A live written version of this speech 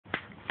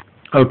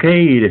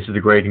Okay, this is the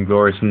great and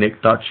glorious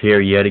Nick Dutch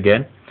here yet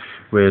again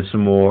with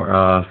some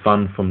more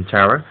fun from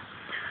tarot.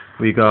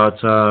 We got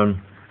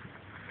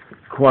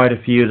quite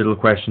a few little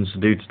questions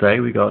to do today.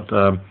 We got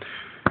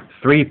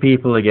three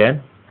people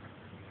again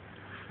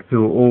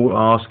who are all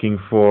asking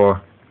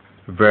for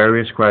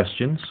various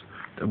questions.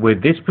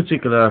 With this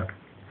particular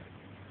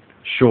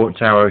short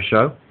tarot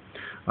show,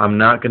 I'm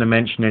not going to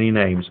mention any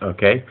names,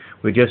 okay?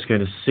 We're just going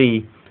to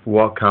see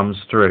what comes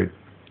through.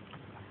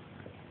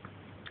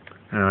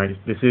 Alright,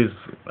 this is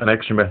an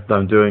extra method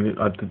I'm doing.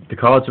 The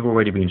cards have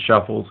already been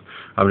shuffled.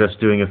 I'm just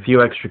doing a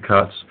few extra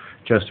cuts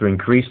just to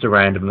increase the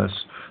randomness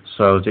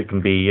so that it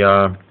can be,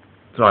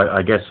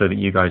 I guess so that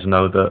you guys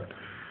know that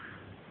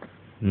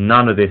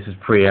none of this is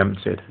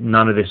preempted.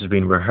 None of this has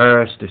been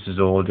rehearsed. This is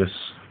all just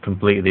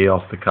completely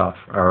off the cuff,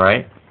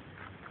 alright?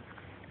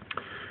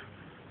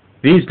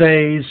 These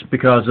days,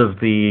 because of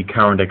the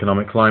current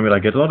economic climate, I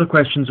get a lot of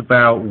questions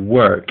about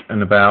work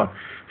and about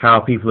how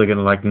people are going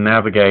to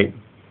navigate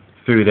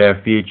through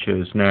their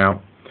futures.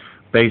 Now,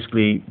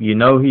 basically, you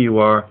know who you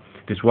are.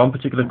 This one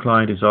particular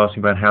client is asking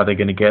about how they're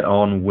going to get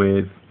on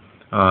with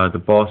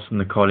the boss and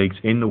the colleagues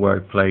in the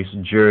workplace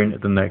during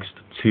the next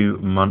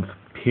 2-month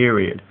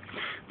period,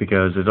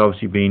 because there's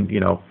obviously been,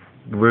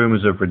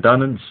 rumors of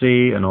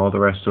redundancy and all the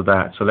rest of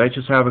that. So let's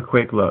just have a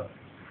quick look.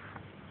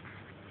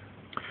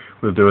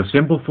 We'll do a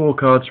simple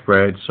 4-card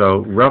spread,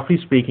 so roughly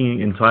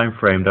speaking in time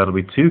frame, that'll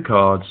be 2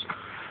 cards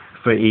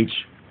for each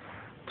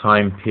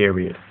time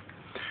period.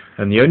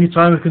 And the only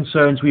time of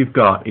concerns we've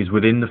got is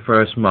within the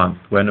first month,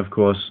 when, of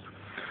course,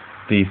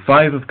 the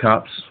 5 of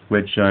Cups,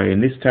 which in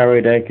this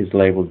tarot deck is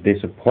labeled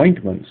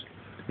Disappointment,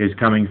 is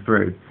coming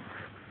through.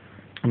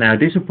 Now,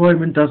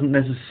 disappointment doesn't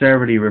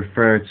necessarily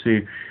refer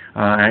to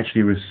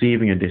actually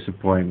receiving a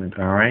disappointment,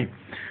 alright?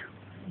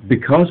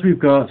 Because we've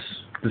got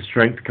the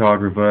Strength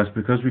card reversed,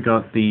 because we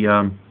got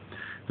the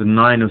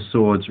 9 of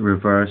Swords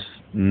reversed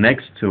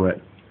next to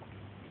it,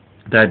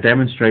 that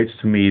demonstrates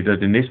to me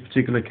that in this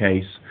particular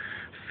case,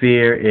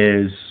 fear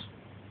is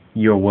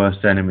your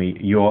worst enemy,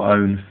 your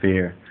own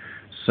fear.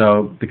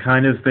 So the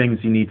kind of things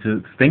you need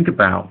to think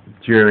about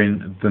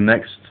during the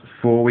next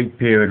 4-week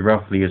period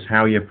roughly is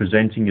how you're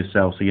presenting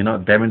yourself, so you're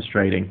not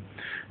demonstrating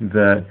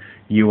that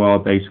you are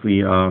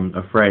basically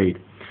afraid,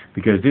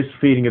 because this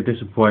feeling of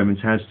disappointment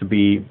has to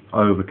be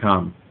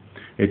overcome.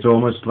 It's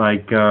almost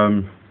like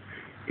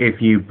if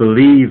you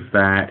believe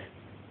that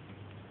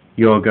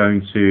you're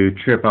going to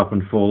trip up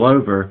and fall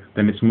over,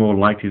 then it's more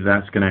likely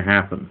that's going to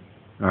happen.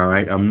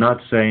 Alright, I'm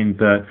not saying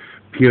that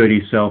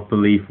purely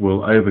self-belief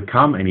will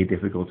overcome any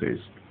difficulties,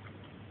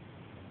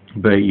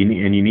 but you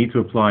need to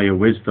apply your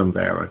wisdom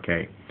there,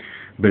 okay?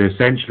 But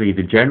essentially,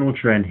 the general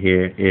trend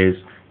here is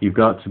you've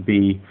got to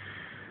be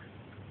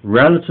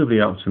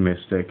relatively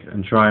optimistic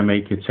and try and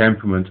make your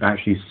temperament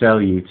actually sell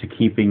you to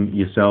keeping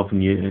yourself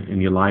and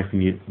your life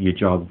and your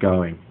job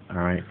going.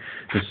 Alright,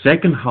 the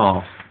second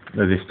half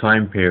of this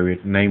time period,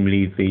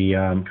 namely the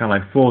kind of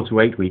like 4 to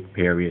 8 week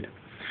period,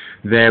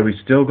 there we've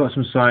still got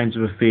some signs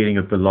of a feeling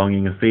of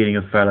belonging, a feeling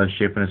of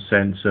fellowship, and a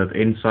sense of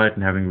insight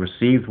and having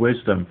received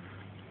wisdom.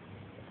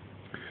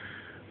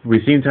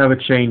 We seem to have a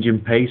change in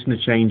pace and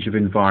a change of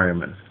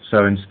environment.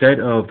 So instead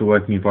of the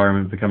working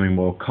environment becoming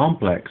more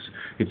complex,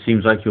 it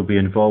seems like you'll be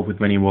involved with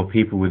many more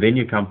people within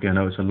your company. I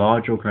know it's a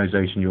large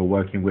organization you're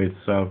working with,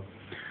 so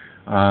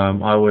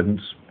I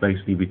wouldn't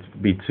basically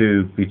be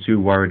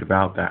too worried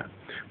about that.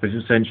 But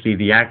it's essentially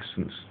the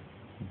accents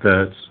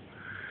that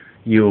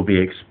you'll be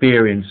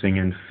experiencing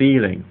and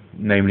feeling,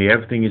 namely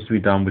everything is to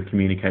be done with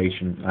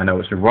communication. I know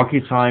it's a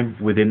rocky time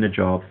within the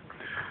job,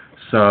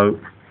 so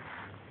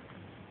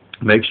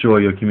make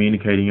sure you're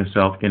communicating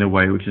yourself in a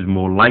way which is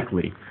more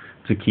likely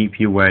to keep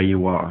you where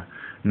you are.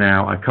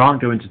 Now, I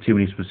can't go into too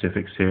many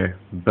specifics here,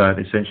 but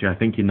essentially I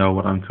think you know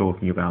what I'm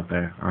talking about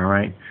there,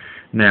 alright?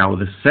 Now,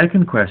 the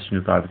second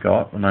question that I've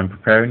got, and I'm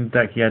preparing the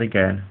deck yet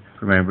again,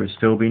 remember it's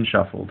still being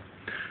shuffled.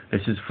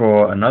 This is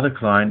for another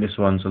client. This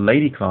one's a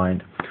lady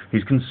client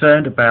who's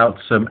concerned about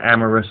some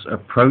amorous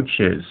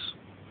approaches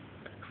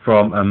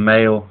from a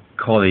male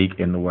colleague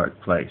in the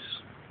workplace.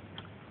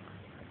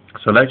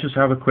 So let's just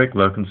have a quick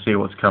look and see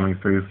what's coming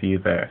through for you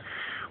there.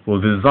 We'll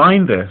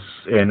design this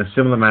in a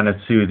similar manner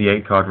to the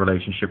 8-card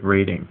relationship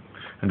reading.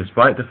 And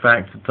despite the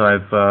fact that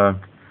I've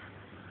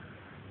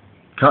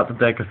cut the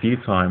deck a few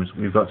times,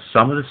 we've got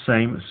some of the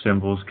same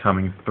symbols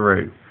coming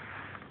through.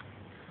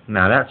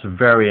 Now that's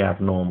very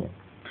abnormal.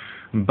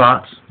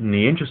 But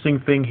the interesting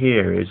thing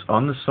here is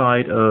on the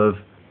side of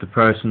the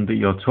person that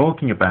you're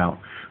talking about,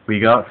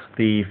 we got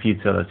the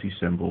futility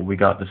symbol, we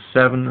got the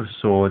 7 of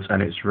Swords,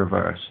 and it's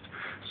reversed.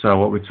 So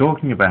what we're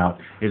talking about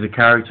is a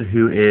character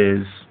who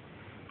is,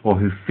 or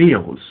who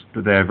feels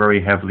that they're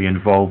very heavily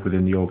involved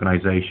within the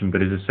organization,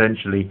 but is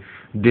essentially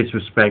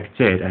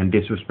disrespected and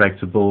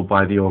disrespectable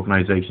by the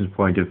organization's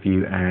point of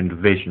view and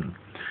vision.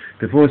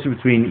 The force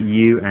between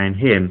you and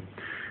him,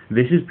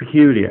 this is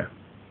peculiar,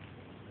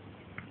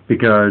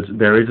 because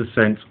there is a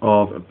sense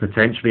of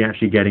potentially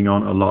actually getting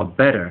on a lot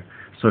better.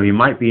 So he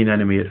might be an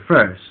enemy at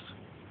first,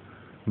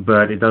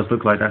 but it does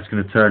look like that's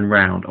going to turn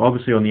round.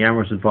 Obviously, on the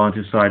amorous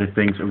advantage side of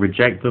things,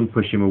 reject them,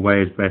 push them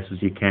away as best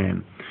as you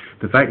can.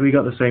 The fact that we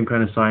got the same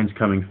kind of signs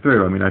coming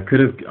through, I mean, I could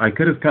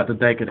have cut the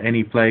deck at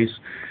any place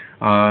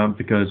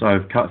because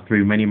I've cut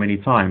through many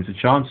times. The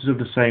chances of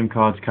the same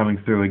cards coming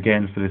through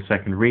again for the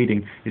second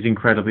reading is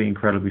incredibly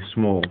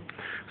small.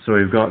 So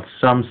we've got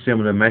some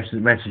similar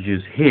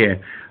messages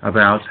here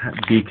about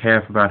be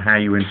careful about how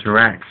you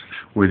interact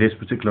with this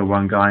particular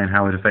one guy and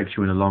how it affects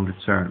you in the longer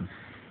term.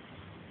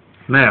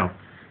 Now,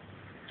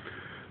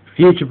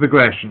 future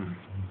progression.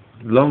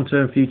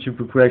 Long-term future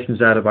progression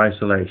is out of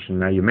isolation.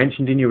 Now, you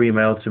mentioned in your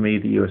email to me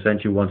that you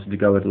essentially wanted to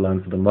go it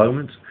alone for the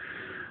moment.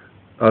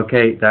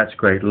 Okay, that's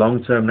great.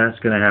 Long-term, that's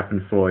going to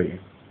happen for you.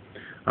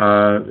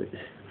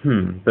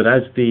 But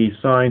as the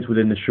signs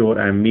within the short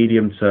and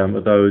medium term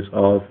are those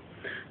of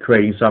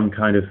creating some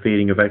kind of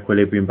feeling of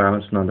equilibrium,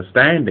 balance, and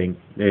understanding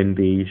in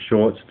the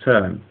short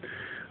term,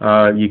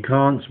 you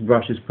can't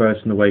brush this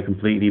person away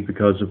completely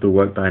because of the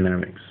work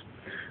dynamics.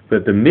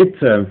 But the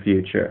mid-term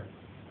future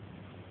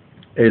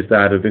is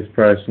that of this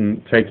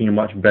person taking a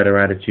much better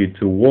attitude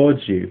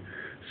towards you.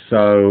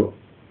 So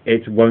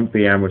it won't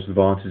be amorous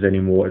advances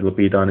anymore. It'll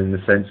be done in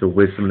the sense of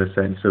wisdom, in the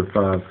sense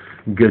of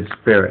good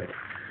spirit.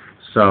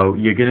 So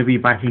you're going to be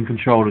back in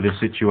control of this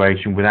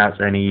situation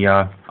without any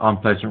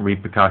unpleasant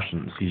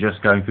repercussions. You're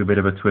just going through a bit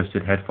of a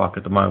twisted head fuck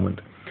at the moment.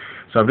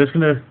 So I'm just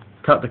going to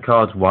cut the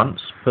cards once,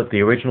 put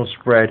the original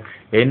spread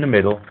in the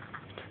middle,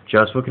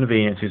 just for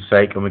convenience's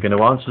sake, and we're going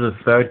to answer the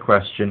third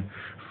question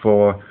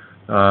for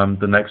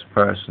the next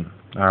person.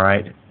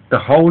 Alright? The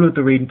whole of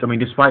the reading, I mean,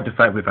 despite the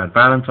fact we've had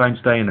Valentine's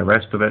Day and the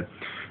rest of it,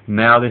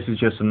 now this is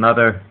just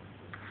another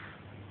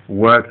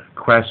work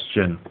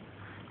question.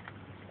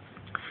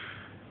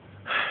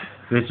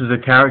 This is a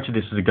character,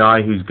 this is a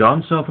guy who's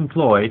gone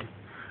self-employed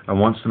and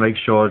wants to make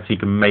sure that he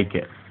can make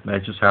it.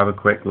 Let's just have a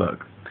quick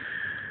look.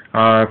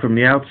 From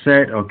the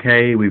outset,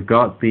 okay, we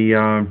got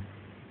the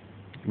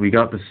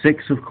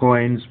 6 of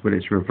coins, but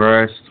it's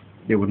reversed.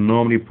 It would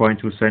normally point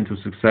to a sense of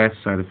success,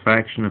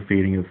 satisfaction, a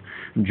feeling of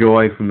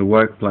joy from the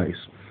workplace.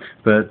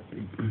 But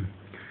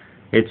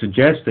it's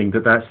suggesting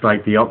that that's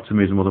like the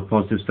optimism or the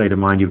positive state of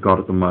mind you've got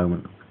at the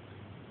moment.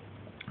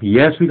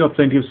 Yes, we got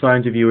plenty of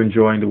signs of you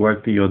enjoying the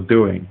work that you're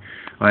doing.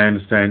 I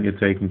understand you're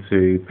taking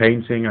to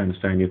painting, I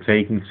understand you're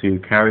taking to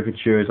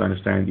caricatures, I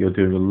understand you're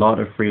doing a lot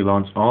of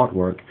freelance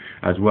artwork,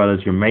 as well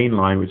as your main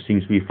line, which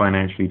seems to be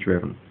financially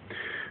driven.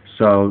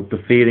 So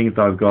the feelings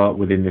that I've got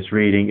within this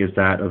reading is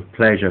that of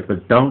pleasure,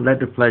 but don't let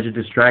the pleasure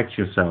distract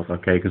yourself,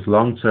 okay? Because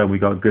long term we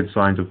got good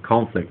signs of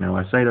conflict. Now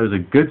I say those are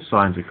good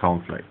signs of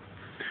conflict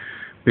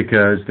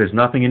because there's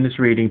nothing in this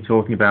reading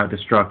talking about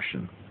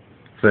destruction.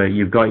 So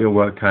you've got your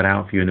work cut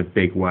out for you in a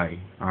big way,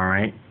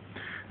 alright?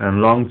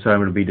 And long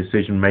term it'll be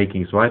decision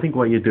making. So I think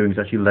what you're doing is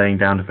actually laying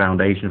down the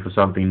foundation for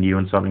something new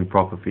and something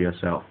proper for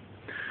yourself.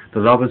 The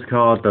Lover's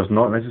card does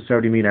not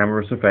necessarily mean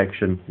amorous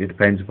affection. It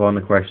depends upon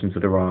the questions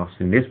that are asked.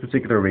 In this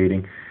particular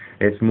reading,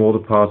 it's more the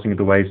passing of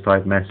the waves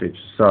type message.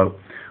 So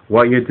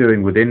what you're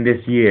doing within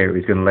this year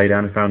is going to lay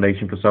down a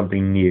foundation for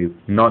something new,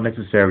 not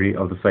necessarily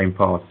of the same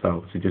path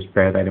though. So just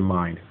bear that in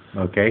mind.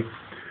 Okay?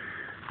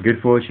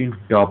 Good fortune.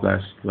 God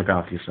bless. Look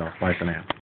after yourself. Bye for now.